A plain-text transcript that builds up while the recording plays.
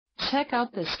Check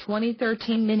out this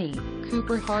 2013 Mini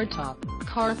Cooper Hardtop.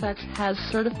 Carfax has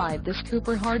certified this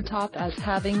Cooper Hardtop as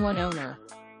having one owner.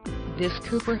 This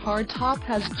Cooper Hardtop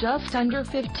has just under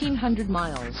 1,500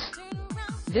 miles.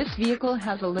 This vehicle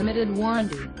has a limited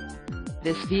warranty.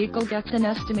 This vehicle gets an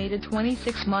estimated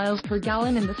 26 miles per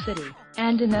gallon in the city,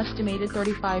 and an estimated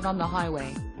 35 on the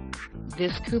highway.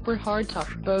 This Cooper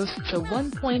Hardtop boasts a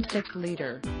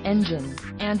 1.6-liter engine,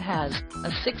 and has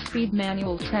a 6-speed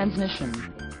manual transmission.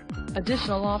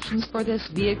 Additional options for this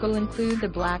vehicle include the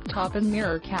black top and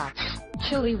mirror caps,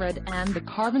 chili red and the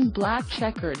carbon black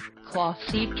checkered cloth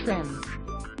seat trim.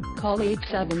 Call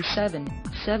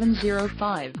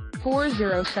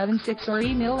 877-705-4076 or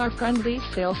email our friendly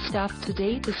sales staff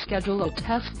today to schedule a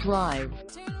test drive.